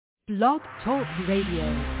Blog Talk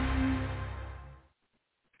Radio.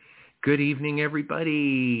 Good evening,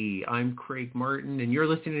 everybody. I'm Craig Martin, and you're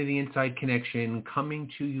listening to The Inside Connection, coming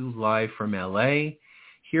to you live from LA,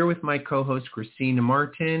 here with my co-host, Christina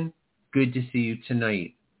Martin. Good to see you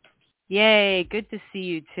tonight. Yay, good to see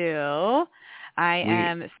you too. I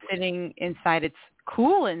am sitting inside. It's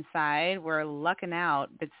cool inside. We're lucking out.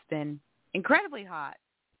 It's been incredibly hot.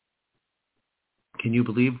 Can you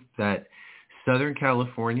believe that Southern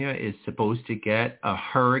California is supposed to get a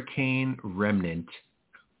hurricane remnant?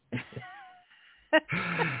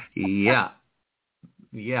 Yeah,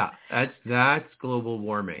 that's global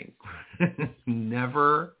warming.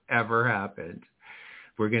 Never, ever happened.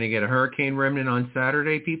 We're going to get a hurricane remnant on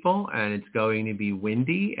Saturday, people, and it's going to be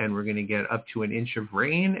windy, and we're going to get up to an inch of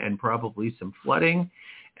rain and probably some flooding,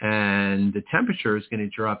 and the temperature is going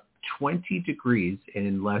to drop 20 degrees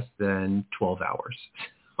in less than 12 hours.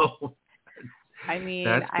 So I mean,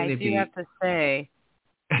 I do have to say,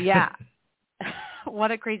 yeah, what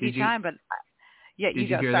a crazy time. But yeah, did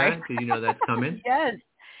you hear that? Did you know that's coming? Yes,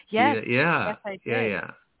 yeah, I did. yeah.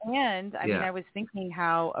 And I mean, I was thinking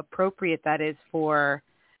how appropriate that is for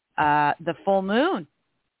the full moon.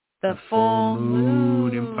 The full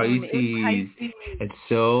moon in Pisces. And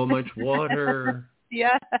so much water.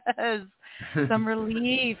 Yes, some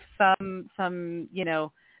relief, some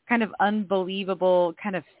kind of unbelievable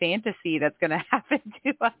kind of fantasy that's going to happen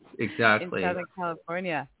to us. Exactly. In Southern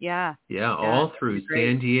California. Yeah. Yeah, all through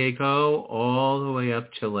San Diego, all the way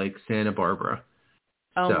up to like Santa Barbara.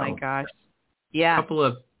 Oh my gosh. Yeah. A couple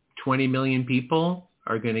of 20 million people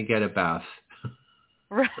are going to get a bath.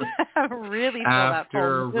 Really.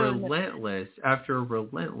 After relentless,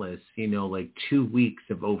 like 2 weeks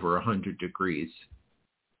of over 100 degrees.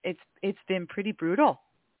 It's been pretty brutal.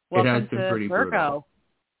 It has been pretty Virgo. brutal.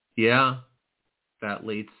 Yeah, that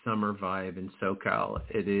late summer vibe in SoCal.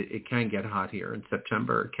 It can get hot here in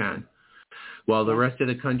September. It can. While the rest of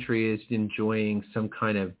the country is enjoying some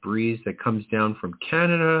kind of breeze that comes down from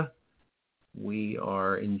Canada, we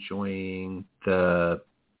are enjoying the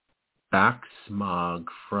back smog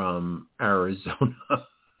from Arizona.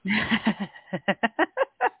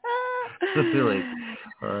 Like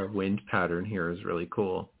our wind pattern here is really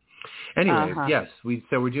cool. Anyway, yes,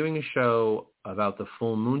 we're doing a show about the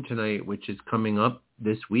full moon tonight, which is coming up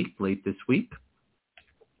this week, late this week.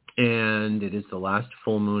 And it is the last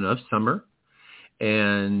full moon of summer.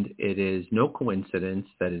 And it is no coincidence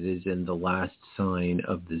that it is in the last sign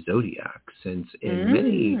of the zodiac, since in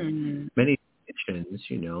many traditions,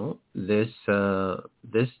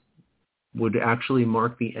 this would actually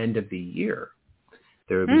mark the end of the year.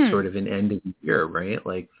 There would be sort of an end of the year, right?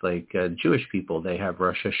 Like Jewish people, they have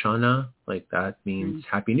Rosh Hashanah, like that means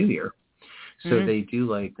Happy New Year. So they do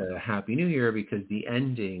like a Happy New Year because the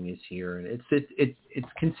ending is here, and it's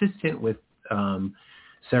consistent with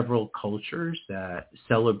several cultures that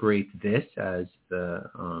celebrate this as the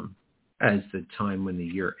time when the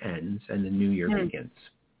year ends and the new year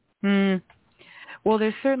begins. Well,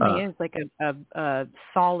 there certainly is like a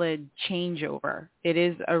solid changeover. It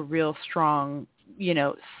is a real strong,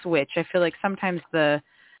 switch. I feel like sometimes the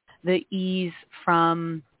ease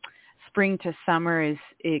from spring to summer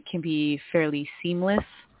it can be fairly seamless,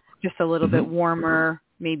 just a little bit warmer,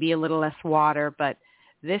 maybe a little less water, but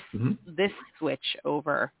this switch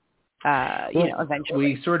over,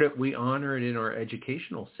 eventually. We honor it in our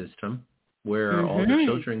educational system where all the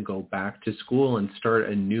children go back to school and start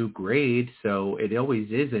a new grade. So it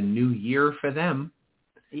always is a new year for them.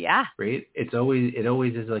 Yeah. Right. It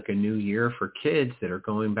always is like a new year for kids that are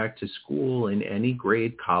going back to school in any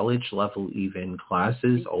grade, college level, even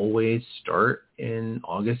classes always start in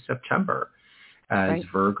August, September as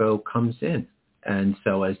Virgo comes in. And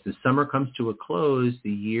so as the summer comes to a close, the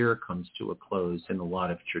year comes to a close in a lot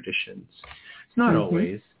of traditions. It's not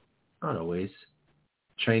always.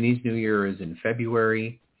 Chinese New Year is in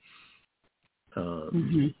February.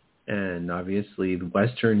 And obviously the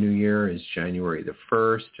Western New Year is January the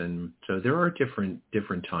 1st. And so there are different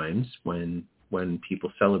times when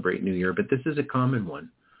people celebrate New Year, but this is a common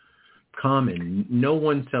one. No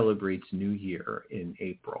one celebrates New Year in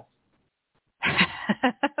April.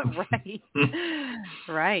 Right.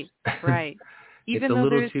 Even it's a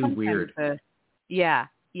little too weird.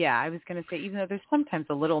 I was going to say, even though there's sometimes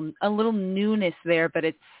a little newness there, but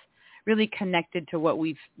it's really connected to what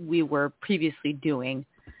we were previously doing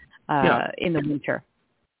in the winter.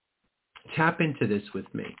 Tap into this with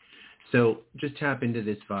me. So just tap into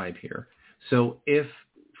this vibe here. So if,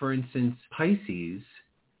 for instance, Pisces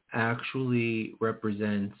actually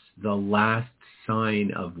represents the last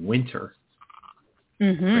sign of winter,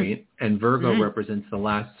 right? And Virgo represents the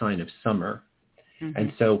last sign of summer.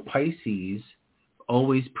 And so Pisces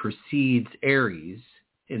always precedes Aries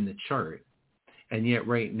in the chart. And yet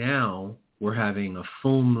right now we're having a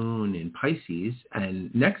full moon in Pisces,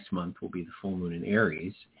 and next month will be the full moon in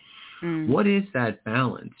Aries. What is that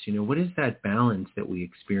balance? What is that balance that we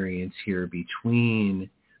experience here between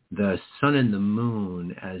the sun and the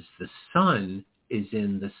moon, as the sun is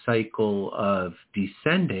in the cycle of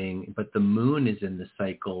descending, but the moon is in the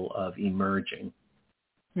cycle of emerging?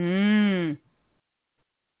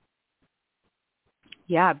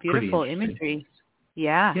 Yeah, beautiful imagery.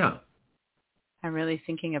 Yeah. I'm really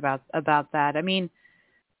thinking about that. I mean,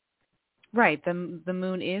 right, the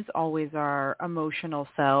moon is always our emotional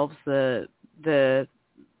selves, the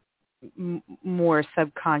more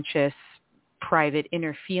subconscious, private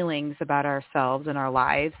inner feelings about ourselves and our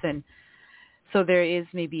lives. And so there is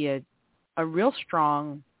maybe a real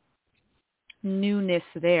strong newness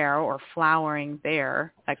there, or flowering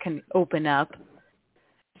there, that can open up.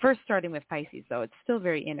 First, starting with Pisces, though, it's still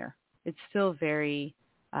very inner. It's still very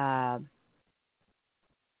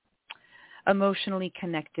emotionally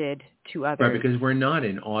connected to others. Right, because we're not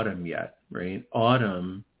in autumn yet, right?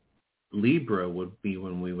 Autumn, Libra, would be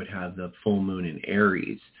when we would have the full moon in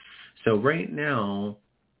Aries. So right now,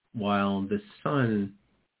 while the sun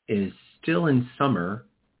is still in summer,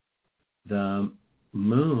 the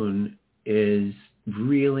moon is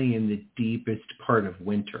really in the deepest part of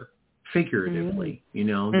winter, figuratively. The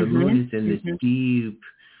moon is in this deep,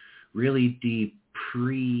 really deep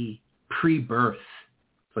pre-birth.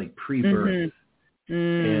 It's like pre-birth.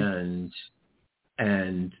 And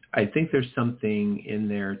I think there's something in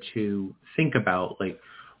there to think about, like,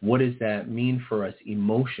 what does that mean for us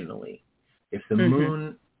emotionally? If the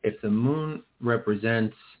moon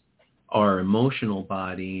represents our emotional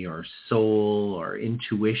body, our soul, our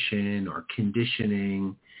intuition, our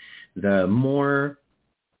conditioning, the more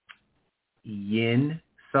yin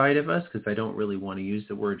side of us, because I don't really want to use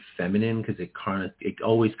the word feminine, because it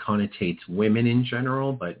always connotates women in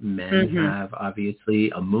general, but men have obviously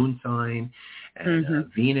a moon sign and a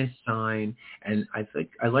Venus sign, and I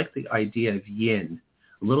like the idea of yin,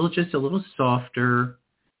 just a little softer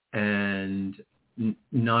and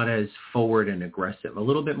not as forward and aggressive, a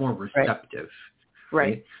little bit more receptive.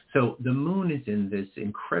 Right. So the moon is in this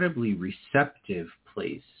incredibly receptive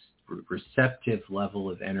place, receptive level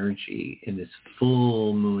of energy in this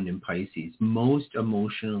full moon in Pisces, most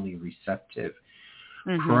emotionally receptive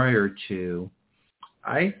prior to,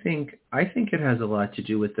 I think it has a lot to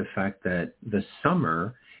do with the fact that the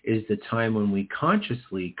summer is the time when we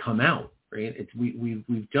consciously come out, right?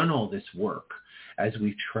 We've done all this work as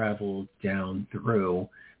we've traveled down through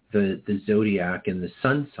the zodiac and the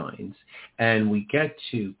sun signs, and we get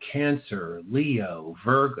to Cancer, Leo,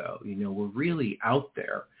 Virgo. We're really out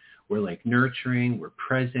there. We're like nurturing, we're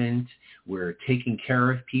present, we're taking care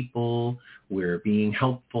of people, we're being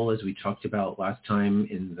helpful, as we talked about last time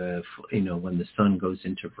in the, when the sun goes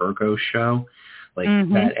into Virgo show, like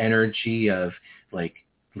that energy of like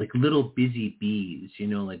little busy bees,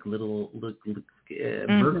 like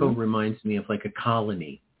Virgo reminds me of like a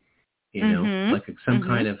colony, like some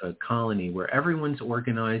kind of a colony where everyone's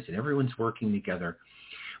organized and everyone's working together.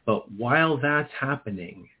 But while that's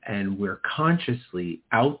happening and we're consciously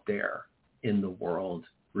out there in the world,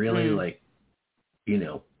 really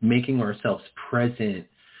making ourselves present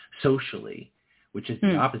socially, which is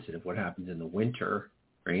the opposite of what happens in the winter,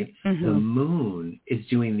 right? The moon is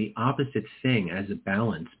doing the opposite thing as a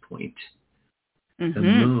balance point.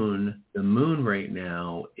 The moon right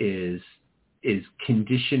now is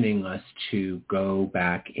conditioning us to go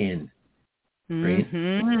back in. Right?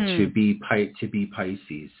 To be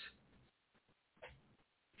Pisces.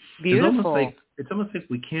 Beautiful. It's almost like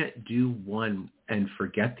we can't do one and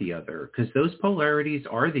forget the other, because those polarities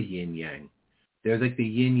are the yin yang. They're like the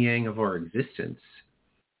yin yang of our existence.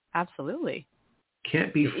 Absolutely.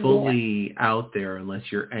 Can't be fully out there unless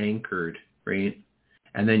you're anchored, right?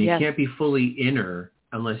 And then you can't be fully inner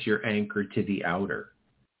unless you're anchored to the outer.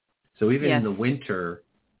 So even in the winter,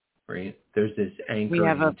 right, there's this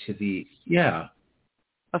anchoring to the,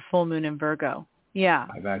 a full moon in Virgo. Yeah.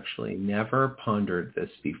 I've actually never pondered this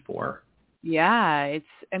before. Yeah, it's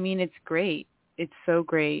great. It's so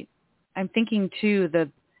great. I'm thinking too,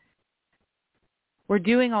 we're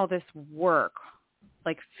doing all this work,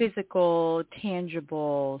 like physical,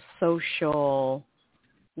 tangible, social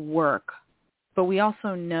work, but we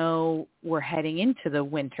also know we're heading into the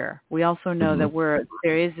winter. We also know that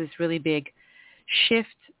there is this really big shift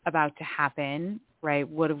about to happen, right?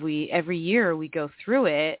 Every year we go through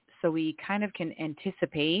it, so we kind of can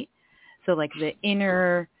anticipate. So like the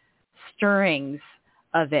inner stirrings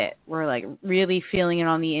of it, we're like really feeling it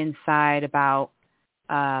on the inside about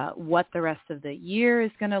what the rest of the year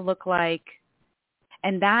is going to look like.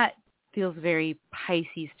 And that feels very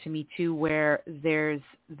Pisces to me too, where there's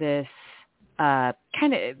this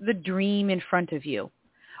kind of the dream in front of you,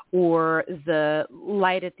 or the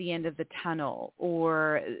light at the end of the tunnel,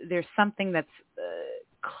 or there's something that's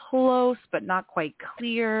close but not quite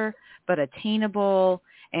clear, but attainable,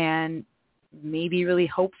 and maybe really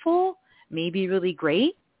hopeful, maybe really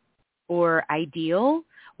great, or ideal.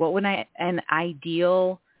 What would an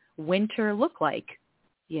ideal winter look like?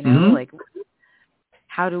 You know, like,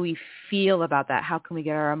 how do we feel about that? How can we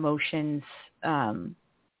get our emotions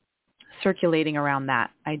circulating around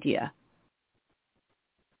that idea?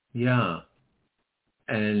 Yeah.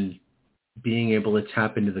 And being able to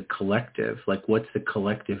tap into the collective, like what's the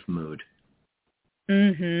collective mood?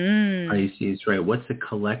 Pisces, right? What's the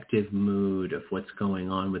collective mood of what's going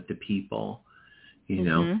on with the people? You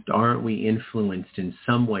know, aren't we influenced in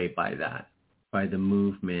some way by that, by the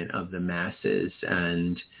movement of the masses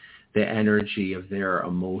and the energy of their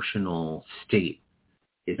emotional state?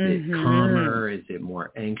 Is it calmer? Is it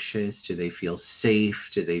more anxious? Do they feel safe?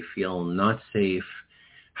 Do they feel not safe?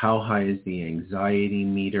 How high is the anxiety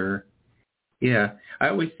meter? Yeah, I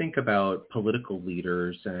always think about political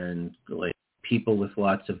leaders and like people with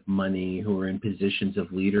lots of money who are in positions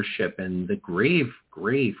of leadership, and the grave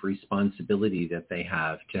responsibility that they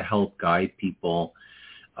have to help guide people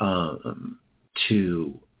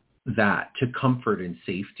to comfort and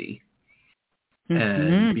safety.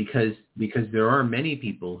 And because there are many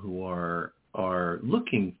people who are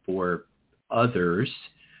looking for others,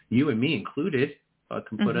 you and me included,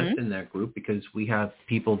 can put us in that group, because we have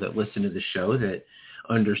people that listen to the show that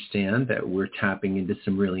understand that we're tapping into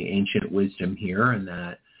some really ancient wisdom here, and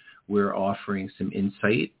that we're offering some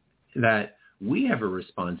insight, that we have a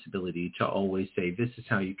responsibility to always say, this is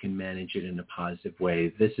how you can manage it in a positive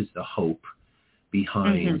way. This is the hope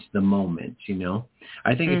behind the moment, you know?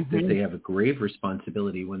 I think it's that they have a grave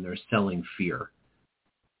responsibility when they're selling fear.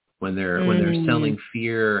 When they're selling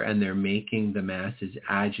fear and they're making the masses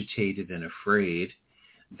agitated and afraid,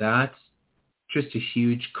 that's just a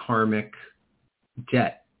huge karmic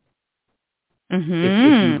debt.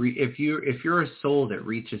 If you're a soul that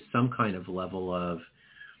reaches some kind of level of,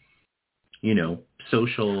 you know,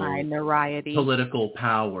 social, political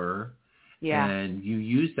power, and you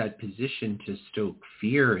use that position to stoke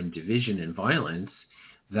fear and division and violence,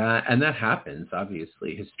 that happens,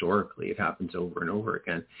 obviously, historically. It happens over and over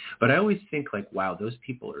again. But I always think, like, wow, those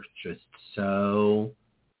people are just so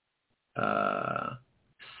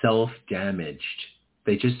self-damaged.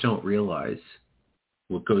 They just don't realize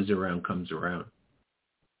what goes around comes around.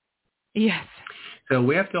 Yes. So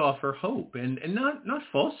we have to offer hope, and not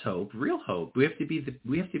false hope, real hope. We have to be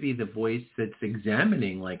the voice that's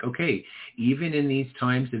examining, like, okay, even in these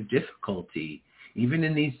times of difficulty, even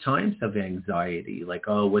in these times of anxiety, like,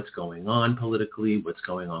 oh, what's going on politically, what's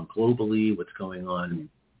going on globally, what's going on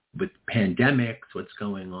with pandemics, what's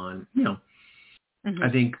going on, you know, I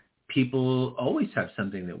think people always have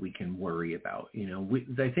something that we can worry about. You know,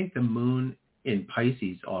 I think the moon in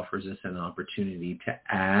Pisces offers us an opportunity to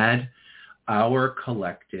add our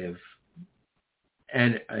collective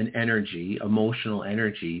and an energy, emotional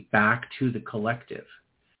energy, back to the collective,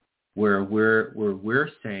 where we're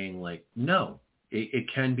saying, like, no, it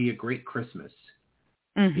can be a great Christmas.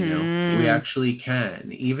 You know, we actually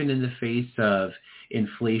can, even in the face of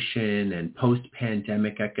inflation and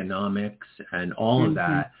post-pandemic economics and all of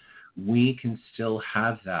that, we can still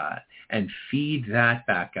have that and feed that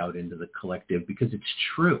back out into the collective, because it's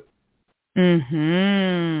true.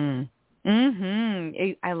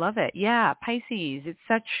 I love it. Yeah, Pisces, it's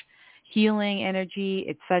such healing energy.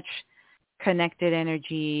 It's such connected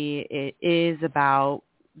energy. It is about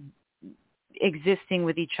existing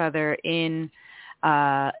with each other in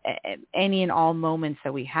any and all moments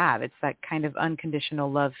that we have. It's that kind of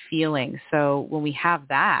unconditional love feeling. So when we have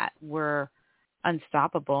that, we're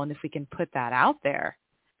unstoppable. And if we can put that out there,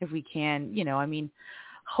 if we can, you know, I mean,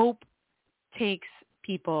 hope takes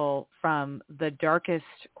people from the darkest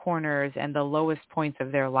corners and the lowest points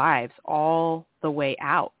of their lives all the way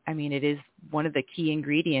out. I mean, it is one of the key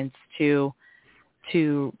ingredients to,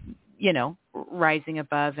 you know, rising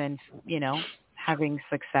above and, you know, having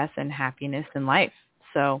success and happiness in life.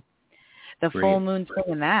 So the full moon's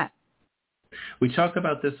bringing that. We talk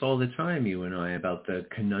about this all the time, you and I, about the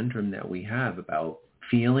conundrum that we have about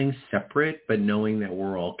feeling separate, but knowing that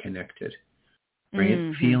we're all connected,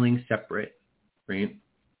 right? Feeling separate, right?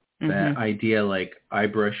 That idea, like, I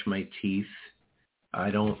brush my teeth,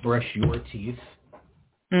 I don't brush your teeth,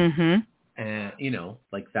 and, you know,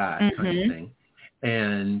 like that kind of thing.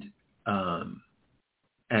 And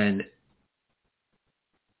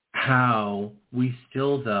how we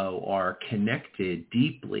still, though, are connected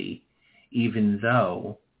deeply, even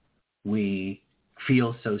though we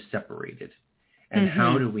feel so separated. And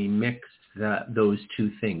how do we mix those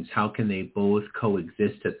two things? How can they both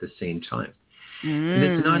coexist at the same time? And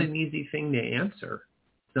it's not an easy thing to answer.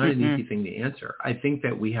 It's not an easy thing to answer. I think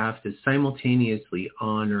that we have to simultaneously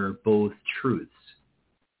honor both truths.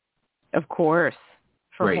 Of course,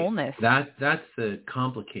 for wholeness. That's the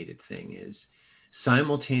complicated thing, is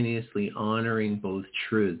simultaneously honoring both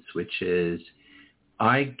truths, which is,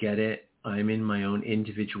 I get it. I'm in my own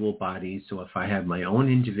individual body. So if I have my own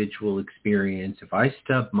individual experience, if I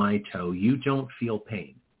stub my toe, you don't feel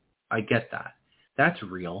pain. I get that. That's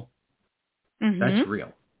real. That's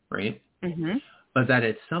real, right? But that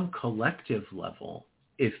at some collective level,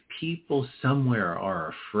 if people somewhere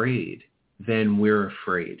are afraid, then we're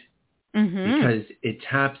afraid. Because it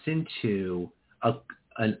taps into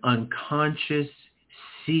an unconscious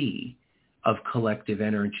sea of collective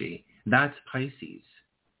energy. That's Pisces.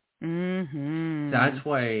 That's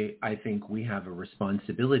why I think we have a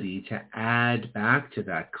responsibility to add back to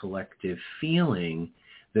that collective feeling,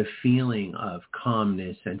 the feeling of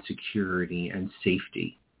calmness and security and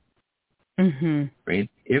safety. Right?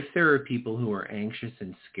 If there are people who are anxious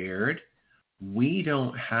and scared, we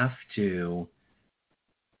don't have to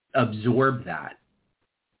absorb that.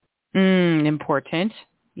 Important.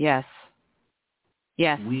 Yes.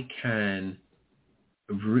 We can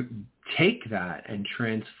take that and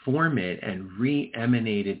transform it and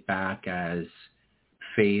re-emanate it back as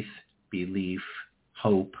faith, belief,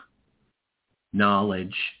 hope,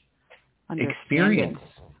 knowledge, experience.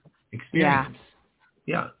 Yeah.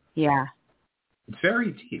 It's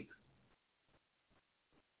very deep.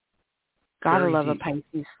 Gotta love a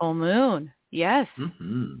Pisces full moon. Yes.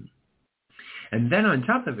 And then on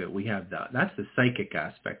top of it, we have that's the psychic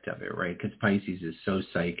aspect of it, right? Because Pisces is so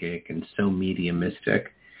psychic and so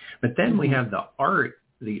mediumistic. But then we have the art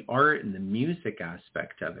and the music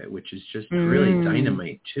aspect of it, which is just really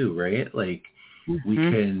dynamite too, right? Like we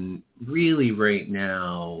can really right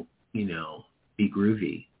now, be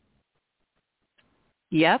groovy.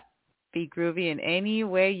 Yep. Be groovy in any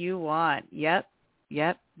way you want. Yep.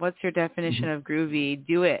 What's your definition of groovy?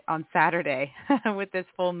 Do it on Saturday with this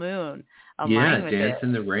full moon. Align with dance it.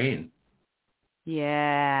 in the rain.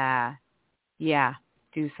 Yeah.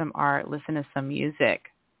 Do some art. Listen to some music.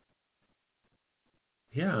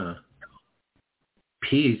 Yeah.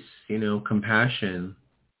 Peace, compassion.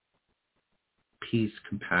 Peace,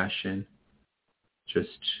 compassion. Just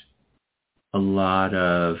a lot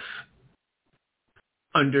of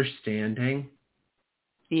understanding.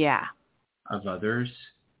 Yeah. Of others.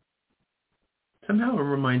 Somehow it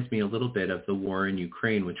reminds me a little bit of the war in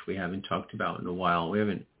Ukraine, which we haven't talked about in a while. We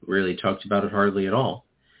haven't really talked about it hardly at all,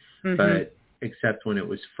 but except when it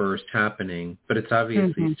was first happening. But it's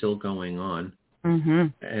obviously still going on,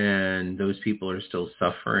 and those people are still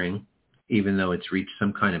suffering, even though it's reached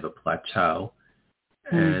some kind of a plateau.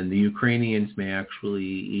 And the Ukrainians may actually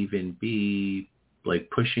even be like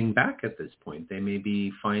pushing back at this point. They may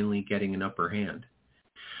be finally getting an upper hand,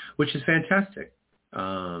 which is fantastic,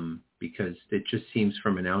 because it just seems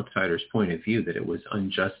from an outsider's point of view that it was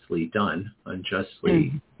unjustly done, in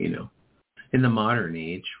the modern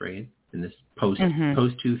age, right? In this post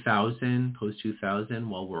 2000,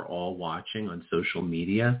 while we're all watching on social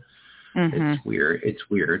media, it's weird. It's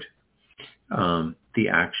weird. The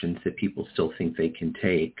actions that people still think they can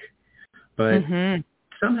take, but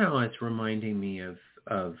somehow it's reminding me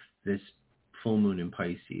of this full moon in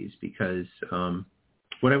Pisces, because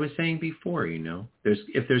what I was saying before,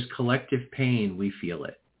 if there's collective pain, we feel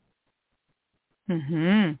it.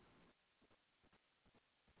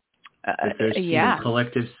 If there's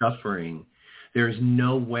collective suffering, there's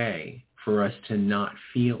no way for us to not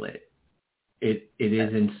feel it. It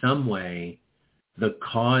is in some way the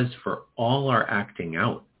cause for all our acting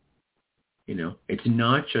out. It's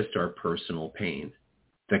not just our personal pain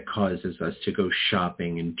that causes us to go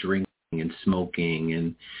shopping and drinking and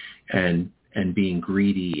smoking and being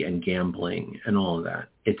greedy and gambling and all of that.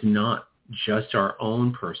 It's not just our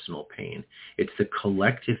own personal pain. It's the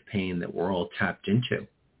collective pain that we're all tapped into.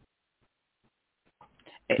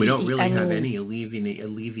 We don't really have any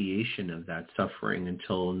alleviation of that suffering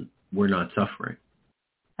until we're not suffering.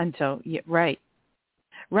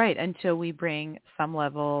 Right, until we bring some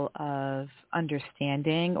level of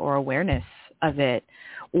understanding or awareness of it.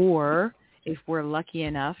 Or if we're lucky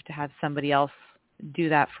enough to have somebody else do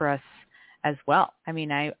that for us as well. I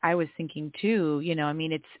mean, I was thinking too,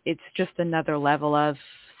 it's just another level of,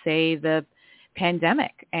 say, the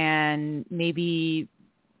pandemic, and maybe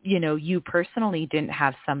you personally didn't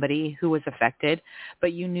have somebody who was affected,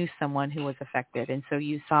 but you knew someone who was affected. And so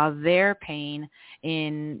you saw their pain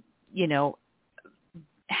in,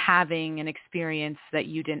 having an experience that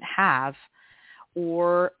you didn't have,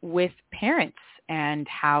 or with parents and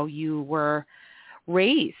how you were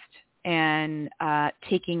raised and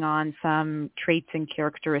taking on some traits and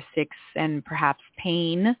characteristics and perhaps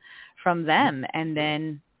pain from them, and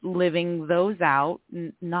then living those out,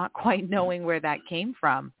 not quite knowing where that came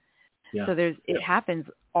from. Yeah. So it happens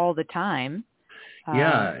all the time.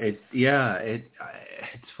 It's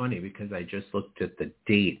funny because I just looked at the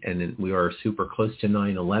date, and we are super close to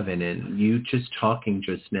 9/11, and you just talking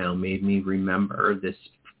just now made me remember this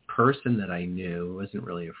person that I knew. Wasn't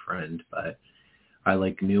really a friend, but I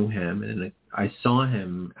knew him, and I saw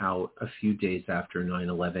him out a few days after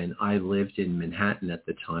 9/11. I lived in Manhattan at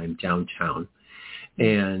the time, downtown.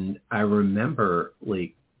 And I remember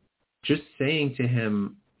just saying to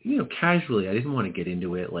him, casually, I didn't want to get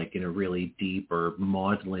into it in a really deep or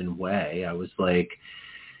maudlin way. I was like,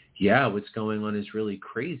 yeah, what's going on is really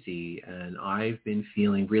crazy. And I've been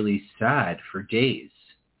feeling really sad for days.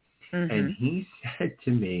 Mm-hmm. And he said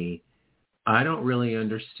to me, I don't really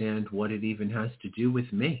understand what it even has to do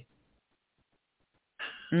with me.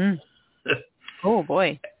 Oh,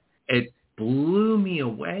 boy. It blew me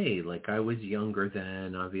away. I was younger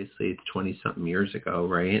then. Obviously, it's 20-something years ago,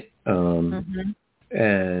 right?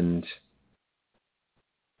 And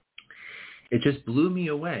it just blew me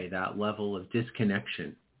away, that level of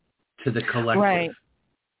disconnection to the collective. Right.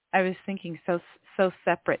 I was thinking so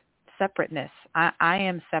separateness. I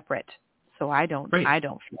am separate, so I don't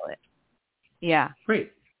feel it. Yeah.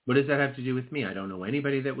 Right. What does that have to do with me? I don't know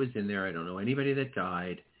anybody that was in there. I don't know anybody that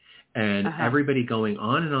died. And everybody going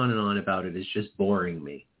on and on and on about it is just boring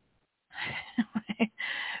me.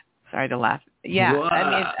 Sorry to laugh. Yeah. What? I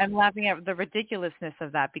mean, I'm laughing at the ridiculousness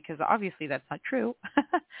of that, because obviously that's not true.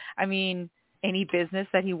 I mean, any business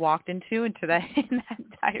that he walked into that in that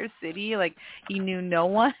entire city, he knew no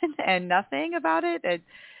one and nothing about it.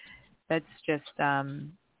 That's just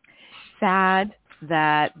sad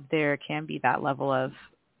that there can be that level of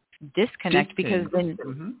disconnect, because then,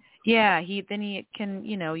 he can,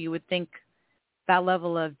 you would think that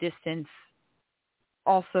level of distance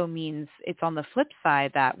also means it's on the flip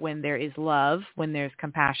side that when there is love, when there's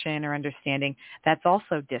compassion or understanding, that's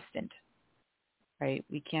also distant, right?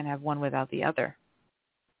 We can't have one without the other.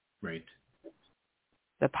 Right.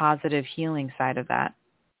 The positive healing side of that.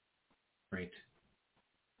 Right.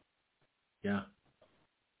 Yeah.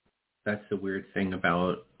 That's the weird thing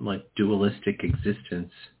about dualistic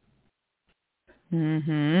existence.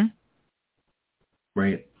 Mm-hmm.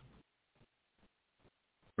 Right.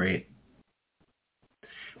 Right.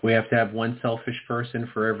 We have to have one selfish person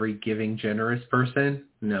for every giving, generous person?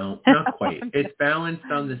 No, not quite. It's balanced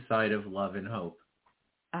on the side of love and hope.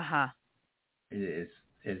 Uh-huh. It is.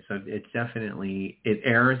 It's definitely, it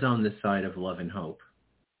errs on the side of love and hope.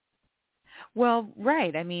 Well,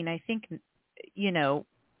 right. I mean, I think,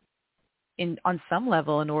 on some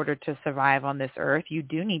level, in order to survive on this earth, you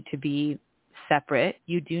do need to be separate.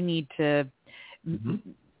 You do need to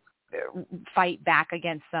fight back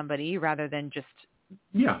against somebody rather than just,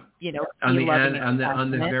 on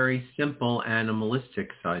the very simple animalistic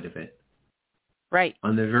side of it. Right.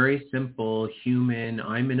 On the very simple human,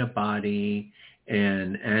 I'm in a body,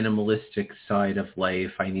 and animalistic side of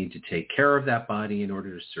life, I need to take care of that body in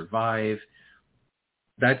order to survive.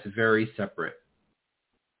 That's very separate.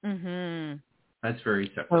 Mm-hmm. That's very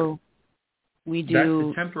separate. Oh, we do. That's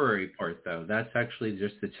the temporary part, though. That's actually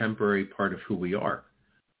just the temporary part of who we are.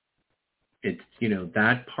 It's,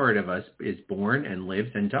 that part of us is born and lives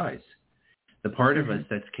and dies. The part of us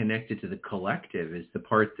that's connected to the collective is the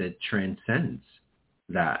part that transcends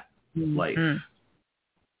that life.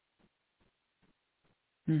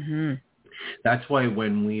 Mm-hmm. That's why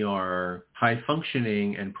when we are high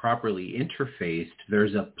functioning and properly interfaced,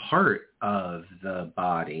 there's a part of the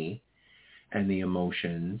body and the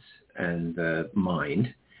emotions and the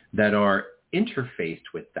mind that are interfaced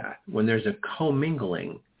with that. When there's a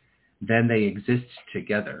commingling, then they exist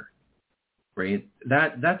together, right?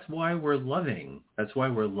 That's why we're loving. That's why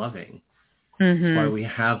we're loving. Mm-hmm. That's why we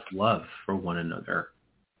have love for one another,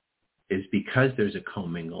 is because there's a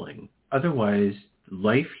commingling. Otherwise,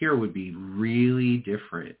 life here would be really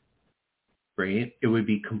different, right? It would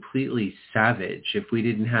be completely savage if we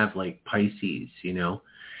didn't have Pisces,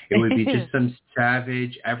 It would be just some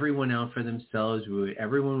savage, everyone out for themselves.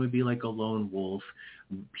 Everyone would be like a lone wolf.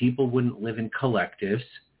 People wouldn't live in collectives,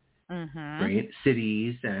 right?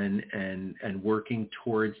 Cities and working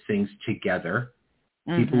towards things together.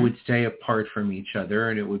 People would stay apart from each other,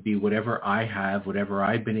 and it would be whatever I have, whatever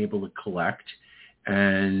I've been able to collect,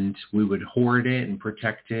 and we would hoard it and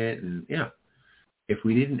protect it. And if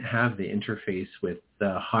we didn't have the interface with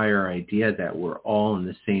the higher idea that we're all in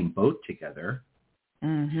the same boat together,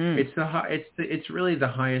 it's really the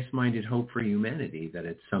highest minded hope for humanity that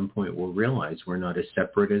at some point we'll realize we're not as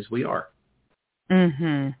separate as we are.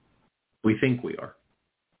 We think we are.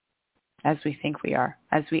 As we think we are,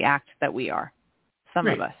 as we act that we are. Some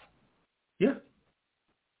of us. Yeah.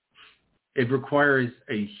 It requires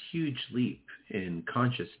a huge leap in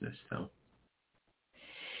consciousness, though.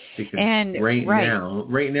 Because right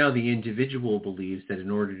now, the individual believes that in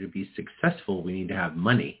order to be successful, we need to have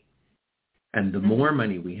money. And the more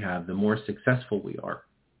money we have, the more successful we are.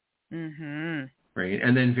 Right?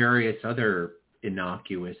 And then various other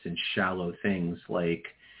innocuous and shallow things like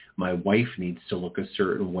my wife needs to look a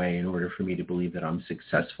certain way in order for me to believe that I'm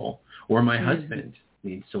successful. Or my husband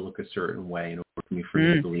needs to look a certain way in order for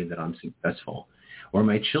me to believe that I'm successful. Or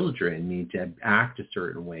my children need to act a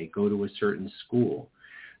certain way, go to a certain school.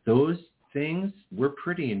 Those things, we're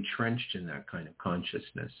pretty entrenched in that kind of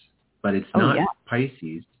consciousness. But it's not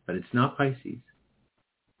Pisces.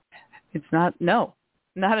 It's not, no,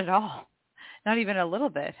 not at all. Not even a little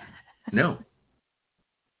bit. No.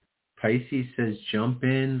 Pisces says, jump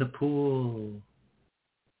in the pool.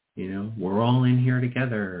 We're all in here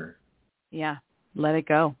together. Yeah, let it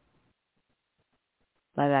go.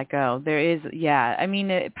 Let that go. There is, I mean,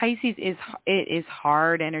 Pisces is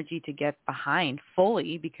hard energy to get behind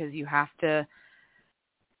fully because you have to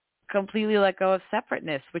completely let go of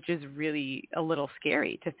separateness, which is really a little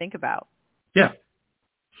scary to think about. Yeah.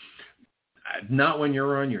 Not when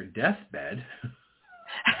you're on your deathbed.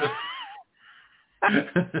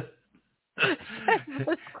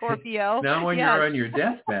 The Scorpio. Now when you're on your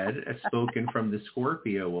deathbed, spoken from the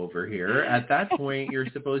Scorpio over here, at that point you're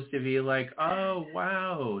supposed to be like, oh,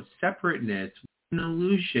 wow, separateness, an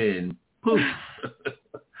illusion, poof.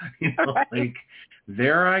 Like,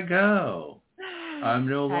 there I go. I'm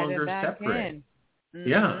no longer separate.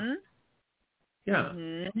 Yeah.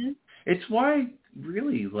 It's why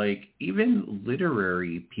really, like, even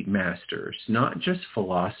literary masters, not just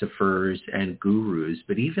philosophers and gurus,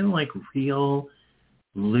 but even like real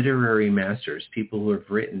literary masters, people who have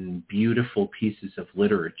written beautiful pieces of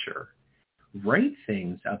literature, write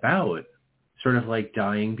things about sort of like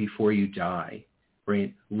dying before you die,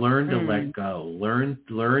 right? Learn to let go. Learn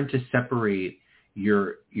to separate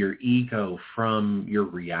your ego from your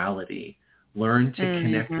reality. Learn to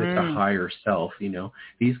connect with the higher self.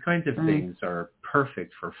 These kinds of things are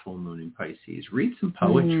perfect for full moon in Pisces. Read some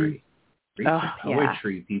poetry. Read some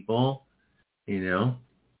poetry, people. Let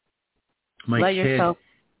yourself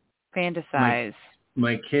fantasize.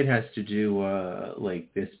 My kid has to do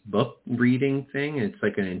like this book reading thing. It's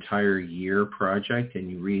like an entire year project,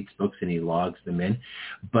 and he reads books and he logs them in.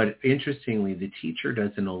 But interestingly, the teacher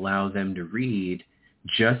doesn't allow them to read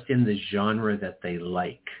just in the genre that they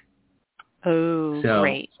like. Oh,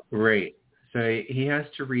 great. Right. So he has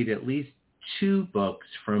to read at least 2 books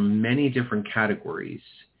from many different categories.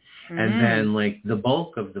 And then like the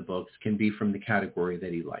bulk of the books can be from the category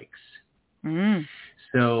that he likes.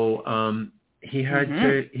 So he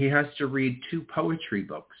has to read 2 poetry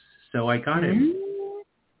books. So I got him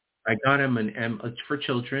an for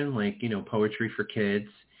children, like, poetry for kids,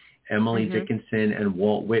 Emily Dickinson and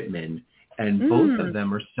Walt Whitman. And both of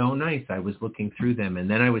them are so nice. I was looking through them, and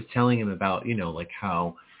then I was telling him about, like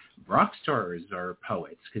how rock stars are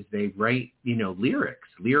poets because they write, lyrics.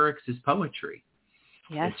 Lyrics is poetry.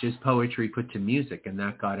 Yes. It's just poetry put to music, and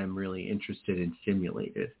that got him really interested and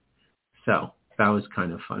stimulated. So that was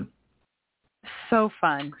kind of fun. So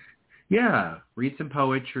fun. Yeah. Read some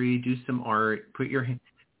poetry, do some art, put your hands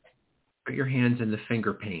in the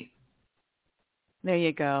finger paint. There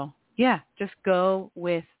you go. Yeah, just go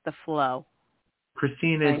with the flow.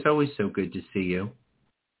 Christina, It's always so good to see you.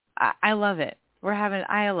 I love it.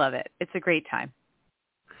 I love it. It's a great time.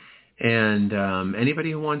 And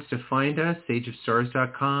anybody who wants to find us,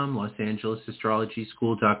 sageofstars.com,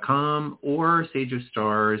 LosAngelesAstrologySchool.com, or Sage of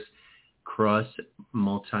Stars cross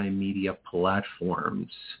multimedia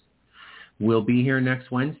platforms. We'll be here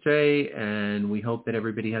next Wednesday, and we hope that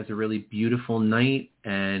everybody has a really beautiful night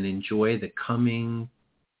and enjoy the coming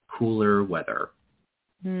cooler weather.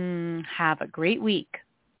 Have a great week.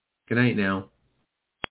 Good night now.